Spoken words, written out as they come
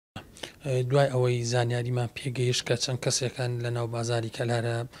دوای ئەوەی زانیاریمان پێگەیشت کە چەند کەسێکان لە ناو بازاری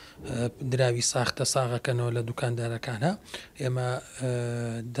کەلارە دراوی ساختە ساغەکەنەوە لە دوکاندارەکانە ئێمە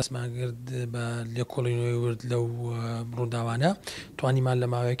دەستمان کرد بە لێکۆڵینەوەی ورد لەو ڕووداوانە توانیمان لە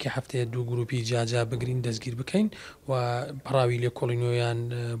ماوەیەکی هەفتەیە دوو گروپی جاجا بگرین دەستگیر بکەین و پڕاوی لێکۆڵینەوەیان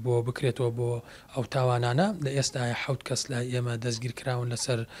بۆ بکرێتەوە بۆ ئەو تاوانانە لە ئێستاە 7 کەس لای ئێمە دەستگیر کراون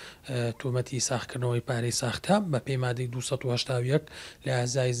لەسەر تۆمەتی ساختکردنەوەی پارەی ساختە بە پێی مادەی 281 لە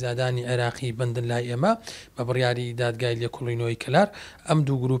یازای زادانی عێراقی بندن لای ئێمە بە بڕیاری دادگای لێکۆڵینەوەی کەلار ئەم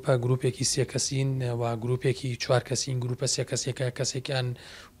دوو گروپە گروپێکی 3 کەسین و گروپێکی 4 کەسین گروپە 3 کەسێکە کەسێکیان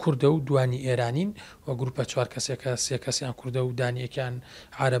کوردە و دوانی ئێرانین و گروپە 4 کەسێکە 3 کەسیان کوردە و دانیەکان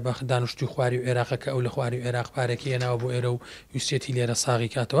عەرەبە دانیشتووی خواری و عێراقەکە ئەو لە خواری و عێراق پارێکی هێناوە بۆ ئێرە و ویستێتی لێرە ساغی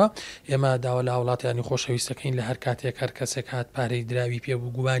کاتەوە ئێمە داوا لە وڵاتیانی خۆشەویستەکەین لە هەر کاتێک هەر کەسێک هات پارەی دراوی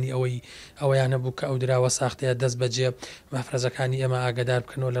پێبوو گومانی ئەوەیانە بوو کە ئەو دراوە ساختەیە دەست بەجێ مەفرەزەکانی ئێمە ئاگادار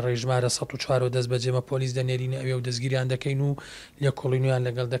بکەنەوە لە ڕێژمارە 104 دەست بەجێمە پۆلیس دەنێرینە ئەوێ و دەستگیریان دەکەین و لێکۆڵینەوەیان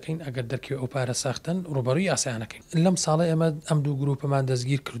لەگەڵ دەکەین ئەگەر دەرکەوێ ئەو پارە ساختن ڕوبەڕووی یاسایانەکەین لەم ساڵە ئێمە ئەم دوو گروپەمان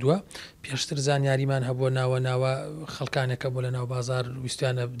دەستگیر کردووە پێشتر زانیاریمان هەبووە ناوە خەڵکانێکە بۆ لە ناو بازار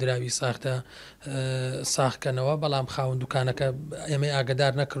ویستیانە دراوی ساختە ساختکەنەوە بەڵام خاوەن دوکانەکە ئێمە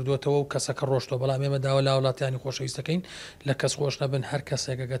ئاگدار نەکردوێتەوە و کەسەکە ڕۆشتەوە بەڵام ئێمە داوا لە وڵاتیانی خۆشەویستەکەین لە کەس خۆش نەبن هەر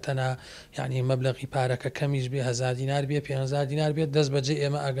کەسێکەکە تەنها یعنی مەبلەغی پارەکە کەمیش بێ 1000 دینار بێ 500 دینار بێت دەست بەجێ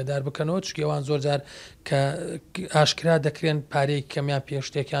ئێمە ئاگدار بکەنەوە چکێوان زۆر جار کە ئاشکرا دەکرێن پارەی کەمیان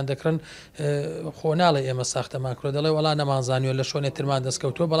پێشتێکیان دەکرن خۆ ناڵێ ئێمە ساختەمان کرۆ دەڵێ وەڵا نەمانزانیوە لە شوێنێ ترمان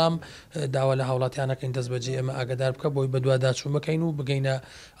دەستکەوتووە بەڵام داوا لە هاوڵاتیانەکەین دەست بەجێ ئێمە ئاگدار بکە بۆی بەدواداچوو مەکەین و بگەینە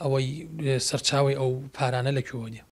ئەوەی سەرچاوی ئەو پارانە لەکوێوە نیە